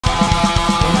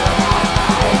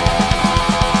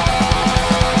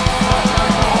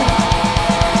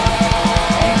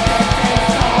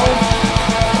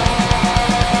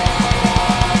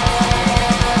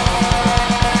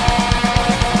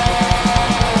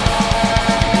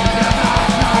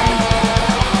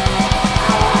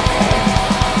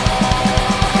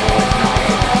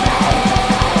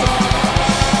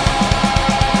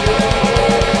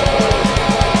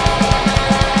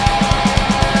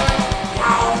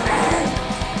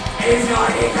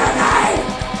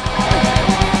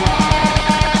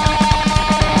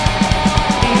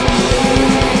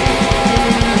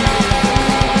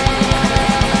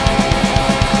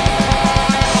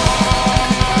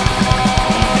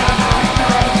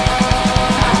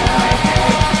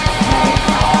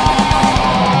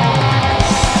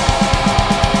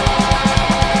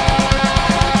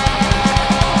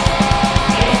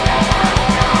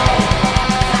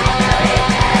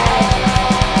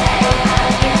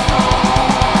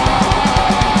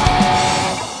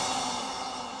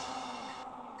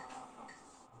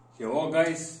Hello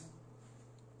guys,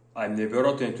 I'm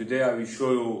𝖕𝖎𝖚 and today I will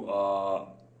show you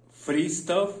free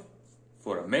stuff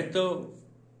for a metal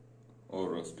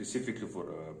or specifically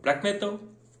for black metal,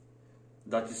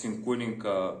 that is including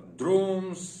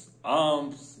drums,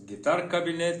 amps, guitar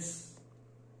cabinets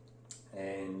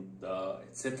and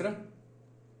etc.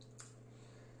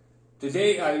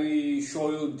 Today I will show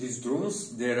you these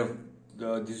drums.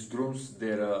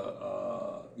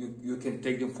 You can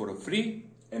take them for a free.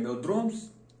 ML drums,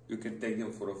 you can take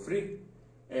them for a free,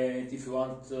 and if you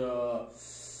want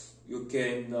you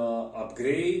can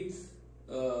upgrade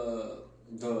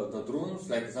the drums,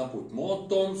 like example with more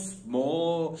tones,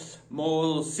 more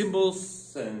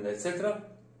cymbals and etc.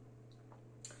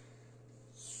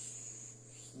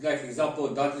 Like example,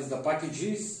 that is the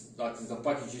packages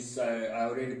I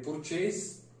already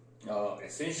purchased,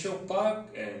 essential pack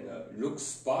and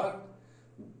lux pack.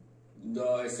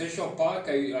 The essential pack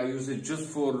I use it just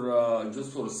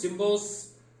for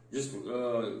cymbals,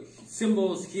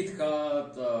 cymbals,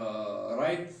 hit-cut,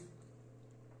 right,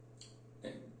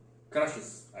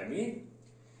 crashes. I mean,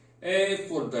 and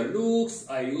for the looks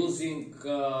I using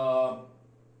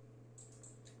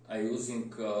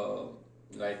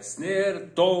like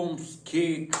snare, toms,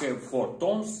 kick, 4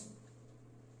 toms.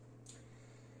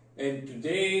 And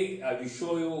today I will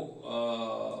show you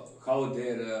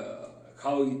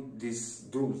how these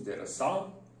drums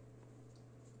sound.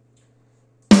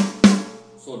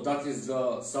 So that is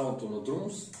the sound on the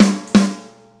drums.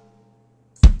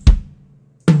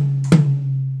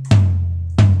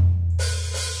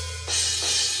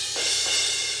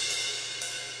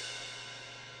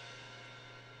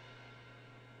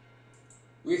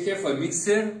 We have a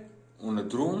mixer on the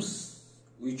drums,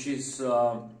 which is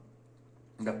the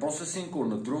processing on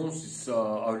the drums is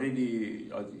already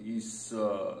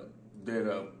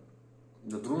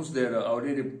the drums they're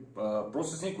already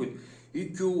processing with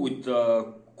EQ, with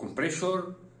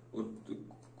compressor,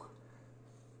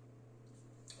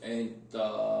 and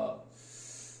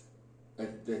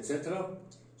etc.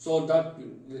 So that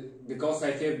because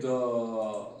I have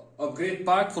the upgrade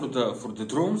pack for the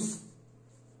drums,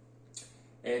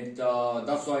 and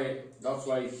that's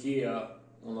why here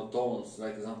on the tones,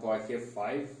 like example, I have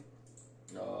five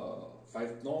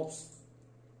knobs.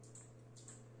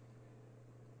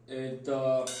 And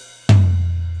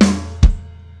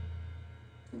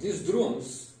these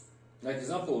drums, like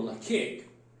example on a kick,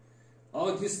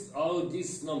 all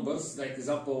these numbers, like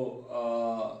example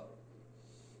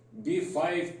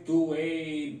B5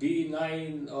 2A,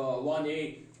 B9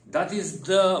 1A, that is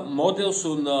the models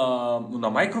on the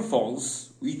microphones,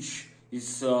 which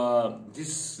is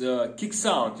this kick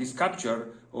sound is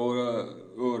captured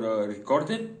or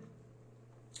recorded.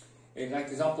 And like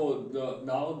example,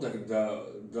 now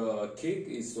the kick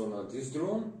is on this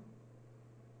drum.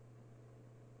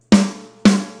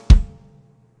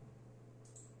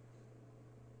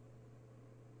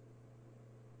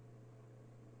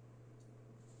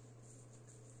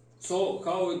 So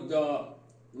how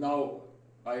now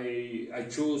I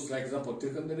choose, like example,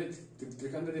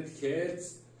 300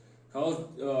 hertz. How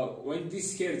when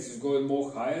this hertz is going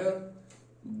more higher,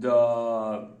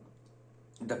 the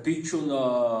pitch on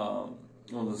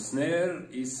the snare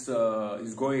is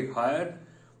going higher,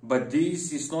 but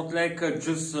this is not like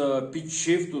just pitch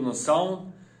shift on the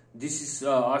sound. This is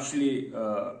actually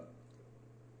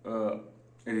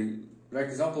like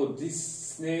example,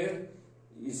 this snare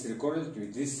is recorded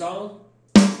with this sound,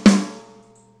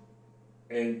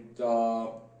 and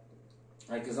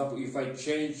like example, if I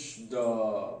change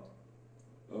the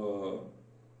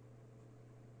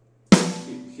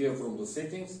here from the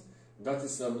settings, that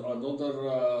is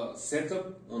another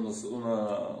setup on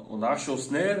the actual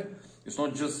snare. It's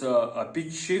not just a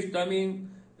pitch shift, I mean,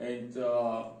 and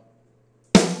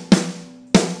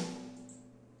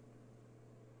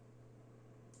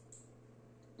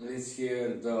let's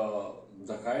hear the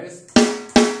highest.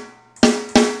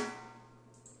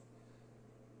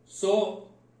 So,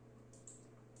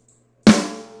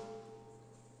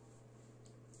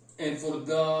 and for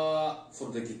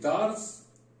the guitars,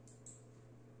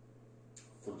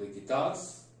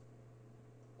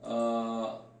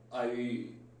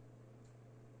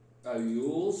 I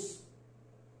use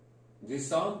this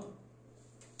sound,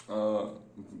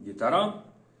 𝖕𝖎𝖚𝖈,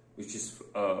 which is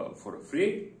for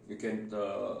free. You can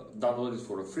download it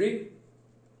for free.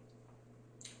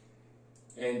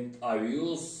 And I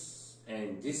use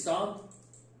this sound,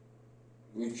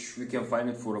 which we can find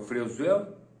it for free as well.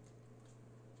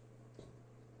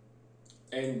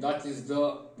 And that is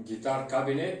the guitar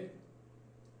cabinet.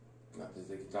 That is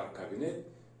the guitar cabinet.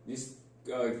 This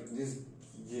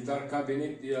guitar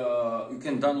cabinet, you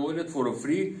can download it for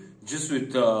free just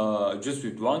with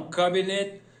one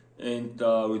cabinet and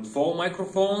with 4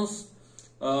 microphones.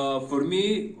 For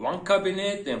me, 1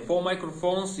 cabinet and 4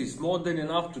 microphones is more than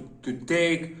enough to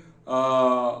take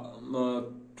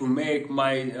to make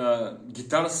my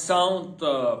guitar sound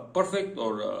perfect,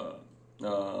 or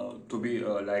to be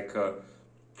like a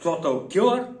total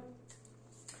killer.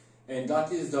 And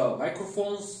that is the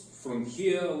microphones. From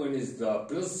here, when it's the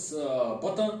plus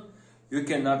button, you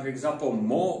can add, for example,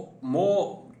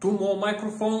 two more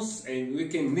microphones, and we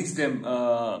can mix them.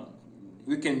 Or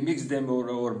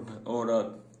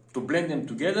to blend them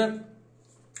together.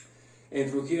 And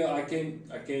from here, I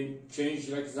can change,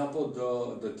 like example,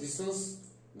 the distance.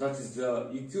 That is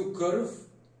the EQ curve.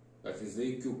 That is the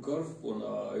EQ curve on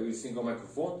every single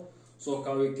microphone. So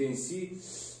how you can see,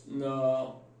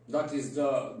 that is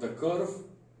the curve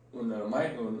on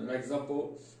like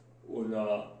example, on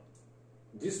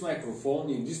this microphone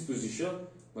in this position.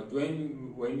 But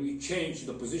when we change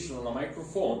the position on the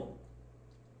microphone,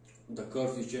 the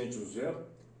curve is changed as well.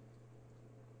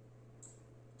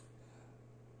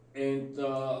 And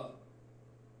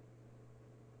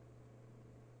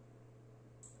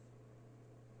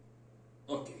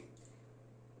okay,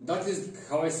 that is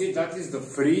how I say, that is the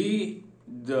free,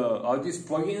 all these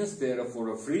plugins, they are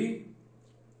for free.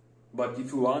 But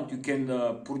if you want, you can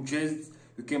purchase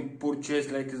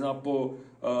like example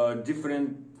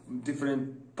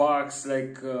different packs,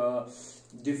 like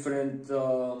different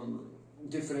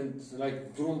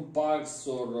like drum packs,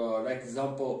 or like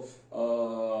example,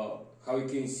 how you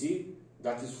can see,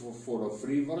 that is for a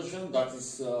free version. That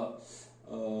is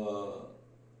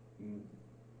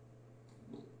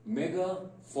mega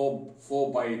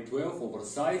 4x12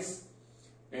 oversize,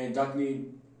 and that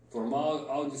means from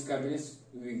all these cabinets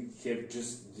we have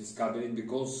just this cabinet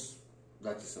because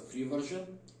that is a free version.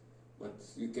 But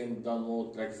you can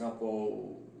download, like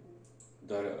example,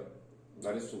 the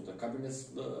rest of the cabinets.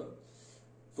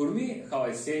 For me, how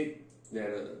I say,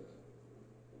 the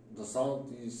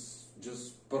sound is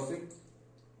just perfect.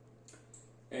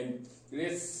 And that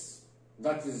is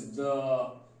that is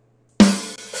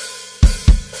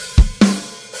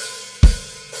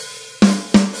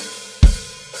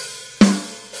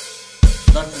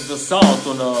the sound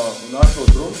on actual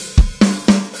drums.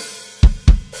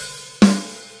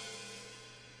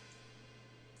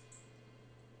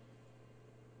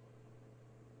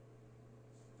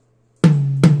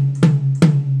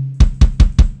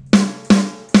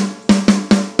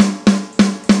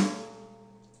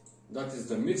 That is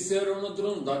the mixer on the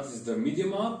drums. That is the MIDI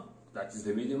map. That is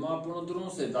the MIDI map on the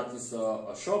drums, and that is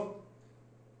a shop.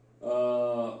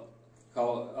 How I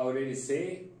already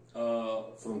say,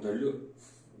 from the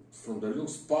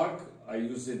𝖕𝖚𝖈, I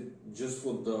use it just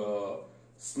for the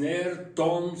snare,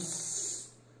 toms,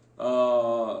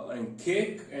 and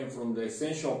kick. And from the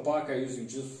essential pack, I using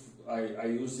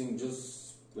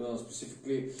just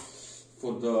specifically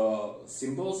for the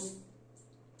cymbals.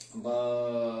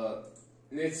 But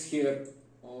let's hear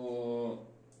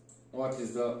what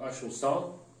is the actual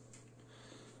sound.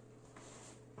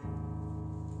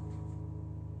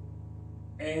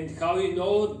 And how you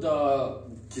know the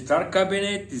guitar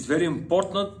cabinet is very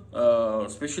important,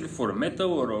 especially for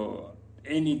metal or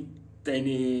any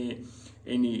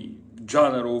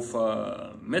genre of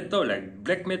metal, like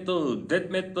black metal, death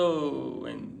metal,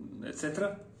 and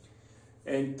etc.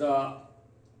 And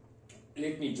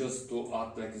let me just to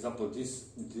add, like example, this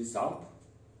amp,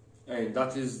 and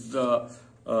that is the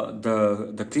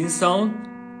clean sound.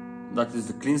 That is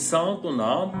the clean sound on the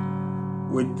amp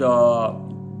with the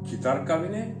guitar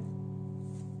cabinet.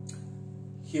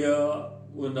 Here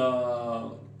on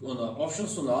the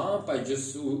options on the amp, I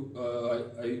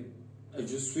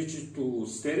just switch it to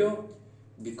stereo,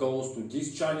 because to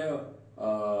this channel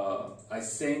I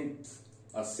sent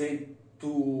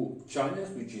 2 channels,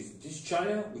 which is this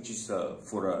channel, which is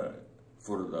for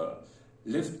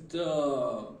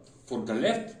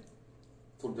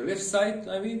the left side,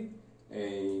 I mean,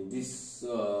 and this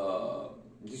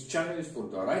channel is for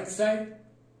the right side.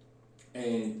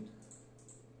 And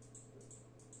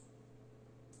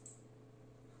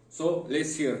so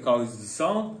let's hear how is the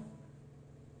sound.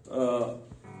 So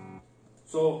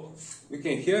we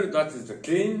can hear that is the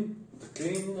clean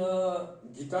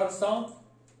guitar sound.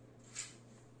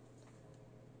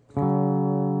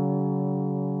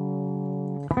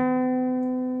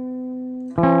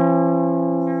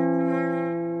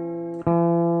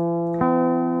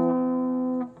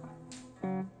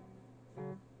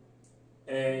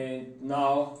 And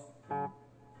now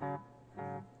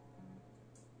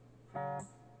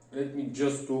let me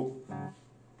just to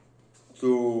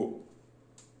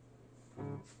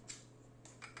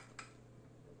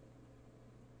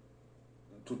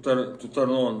turn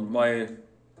on my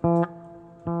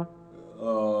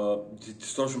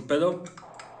distortion pedal.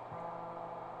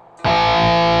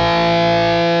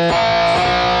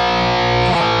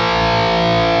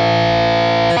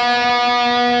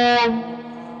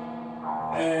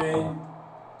 And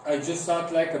I just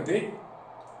add like a bit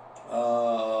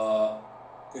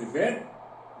reverb.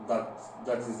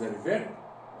 That is the reverb.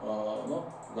 No,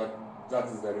 that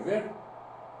is the reverb.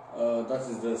 That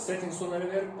is the settings on the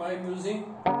reverb I'm using,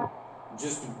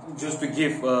 just to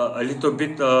give a little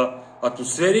bit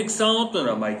atmospheric sound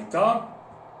on my guitar.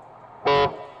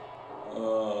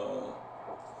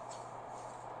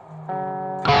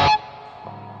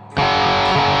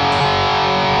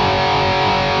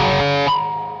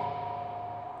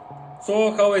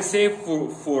 So how I say,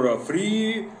 for a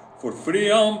free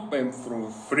amp and for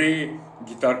free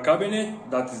guitar cabinet,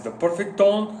 that is the perfect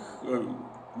tone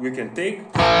we can take.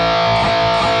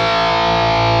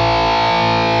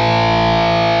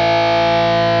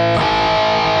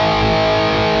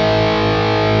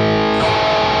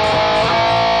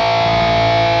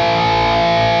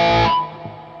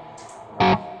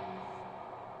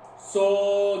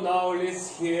 So now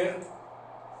let's hear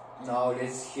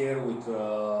with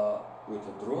the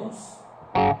drums.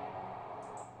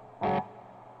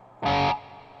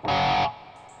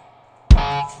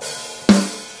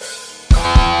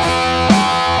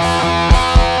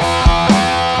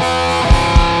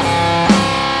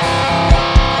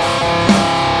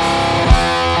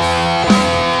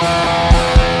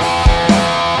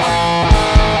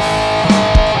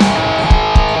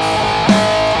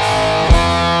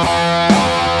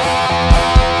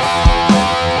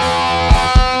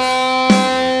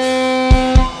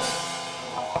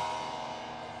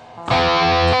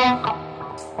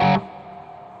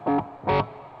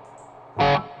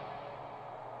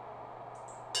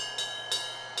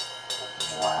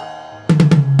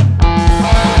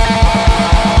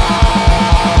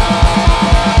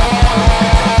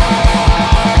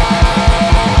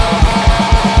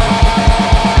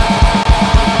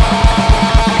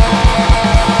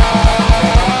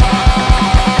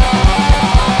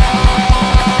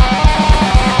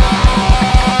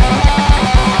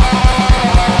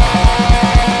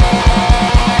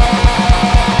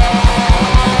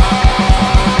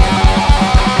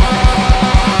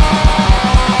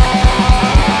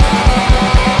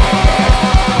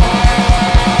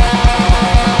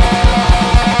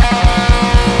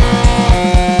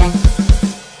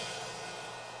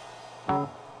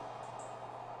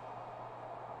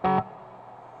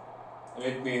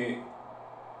 Let me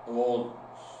load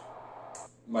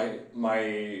my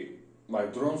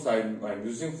drums I'm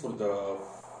using for the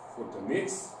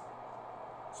mix.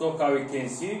 So how you can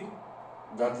see,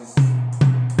 that is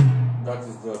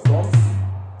the tones.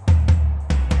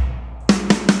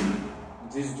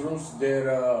 These drums,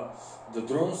 they're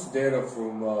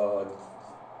from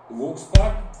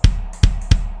𝖕𝖎𝖈𝖐.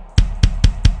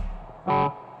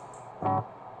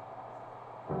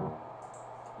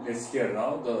 Let's hear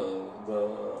now the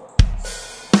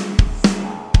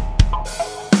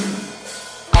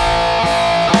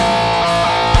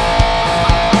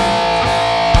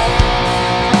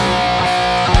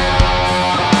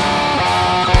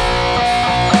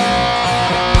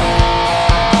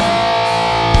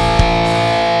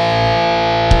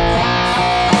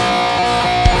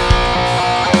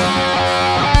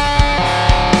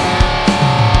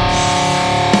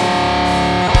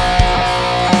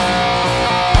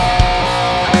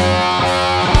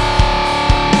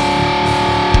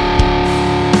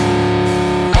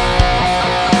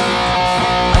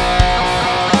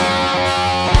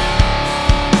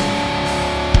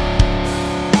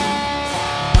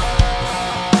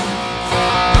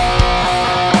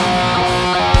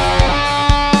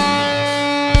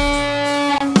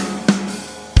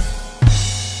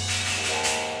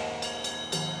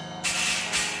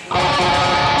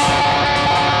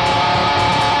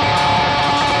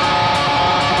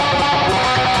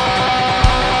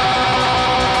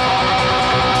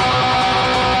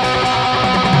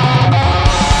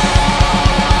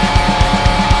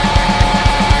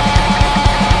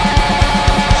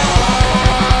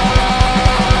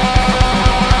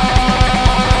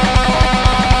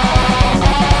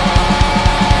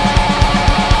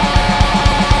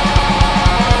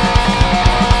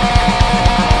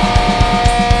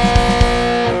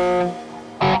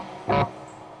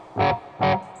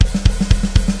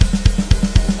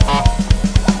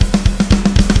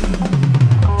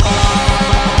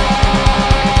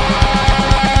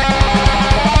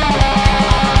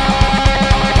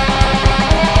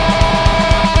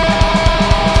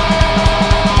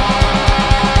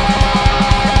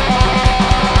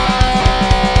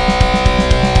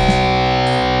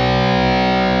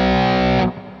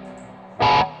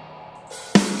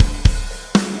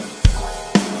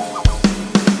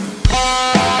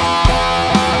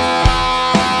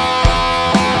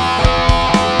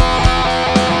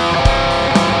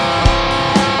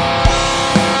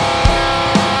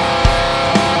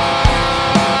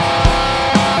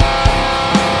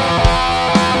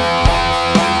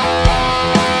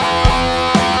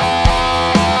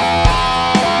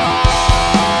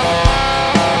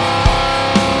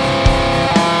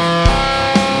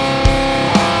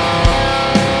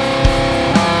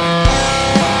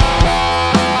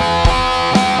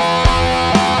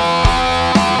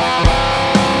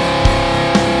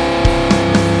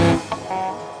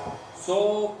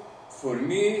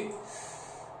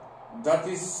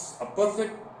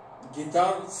perfect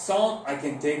guitar sound I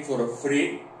can take for a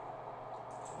free.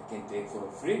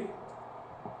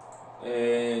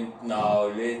 And now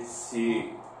let's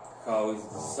see how is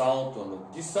the sound on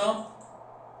this sound.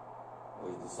 How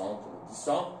is the sound on this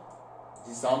sound?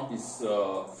 This sound is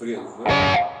free as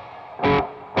well.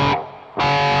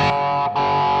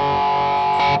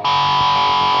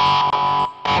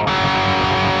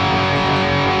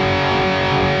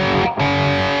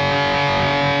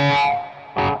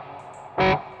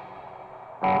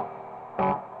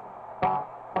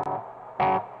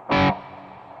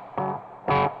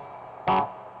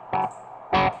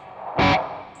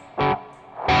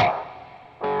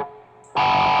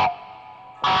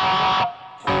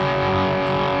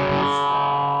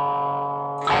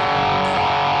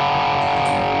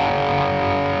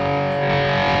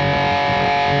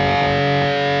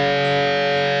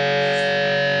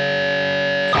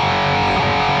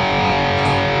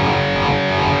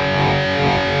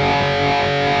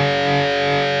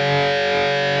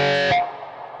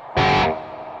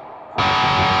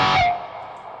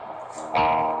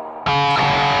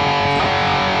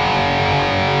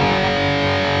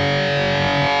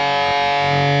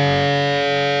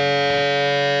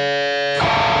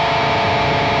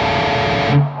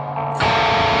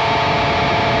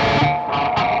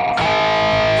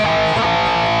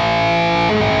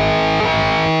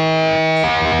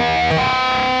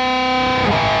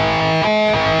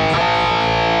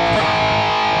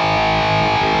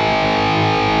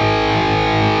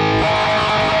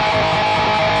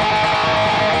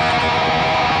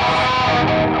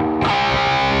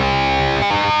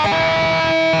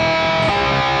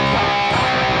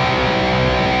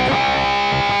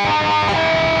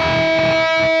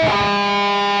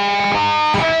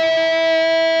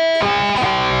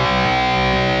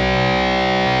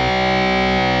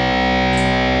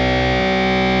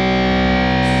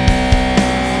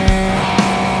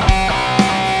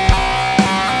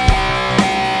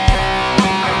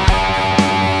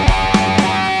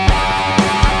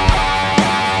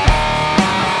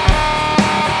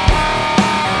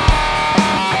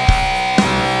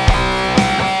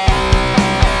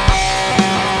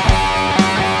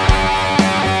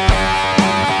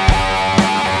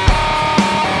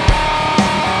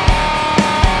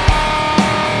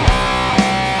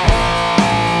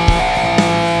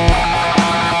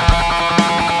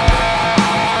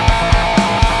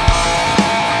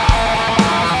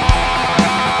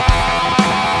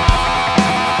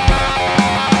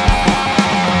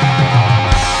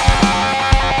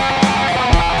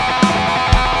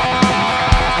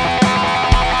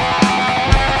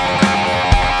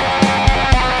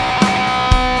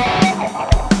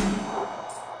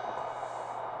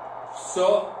 So,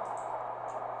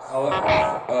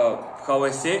 how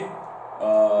I say,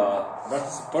 that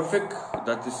is perfect.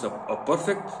 That is a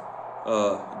perfect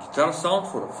guitar sound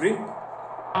for a free.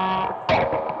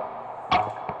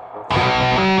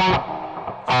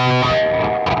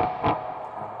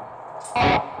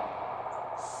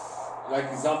 Like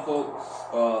example,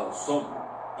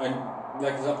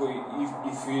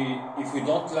 if we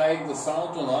don't like the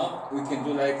sound or not, we can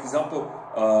do like example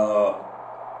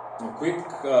a quick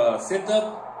setup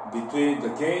between the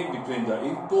gain, between the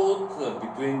input,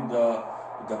 between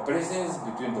the presence,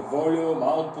 between the volume,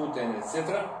 output, and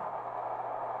etc.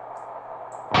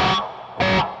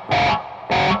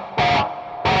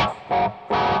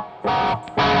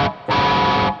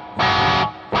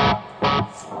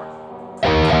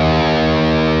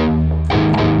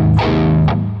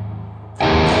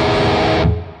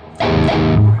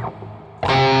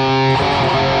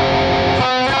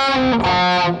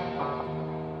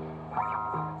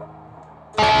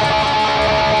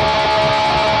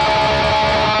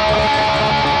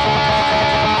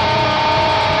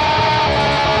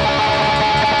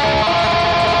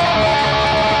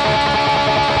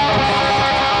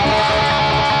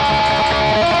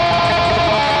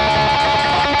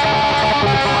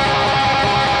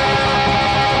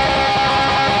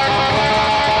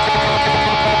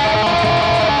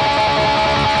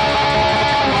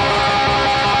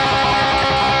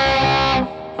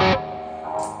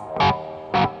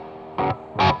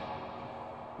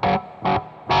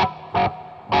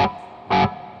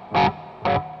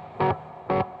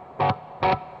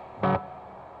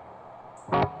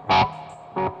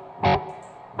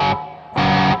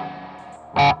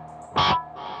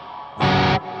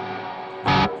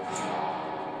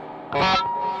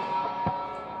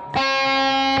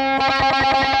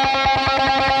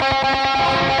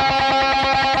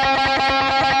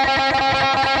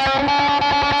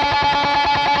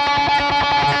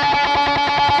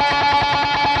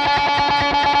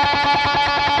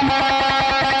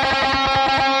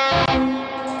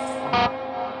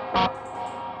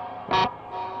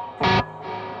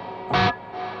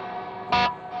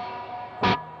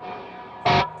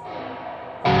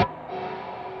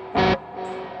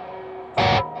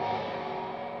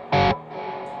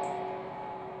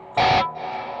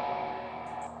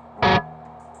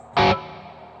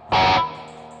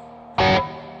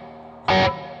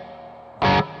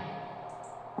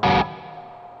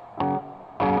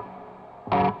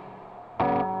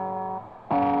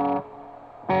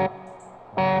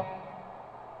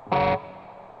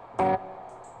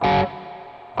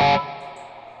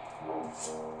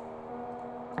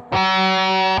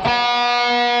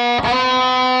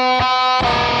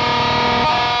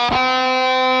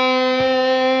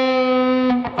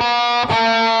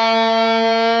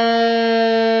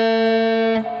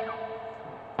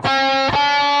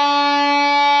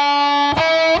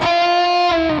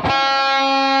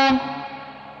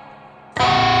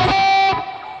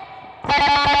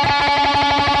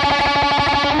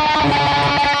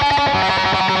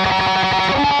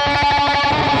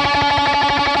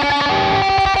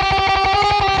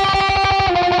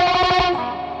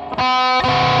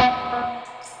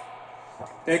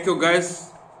 Thank you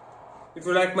guys. If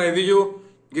you like my video,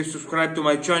 give subscribe to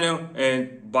my channel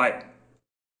and bye.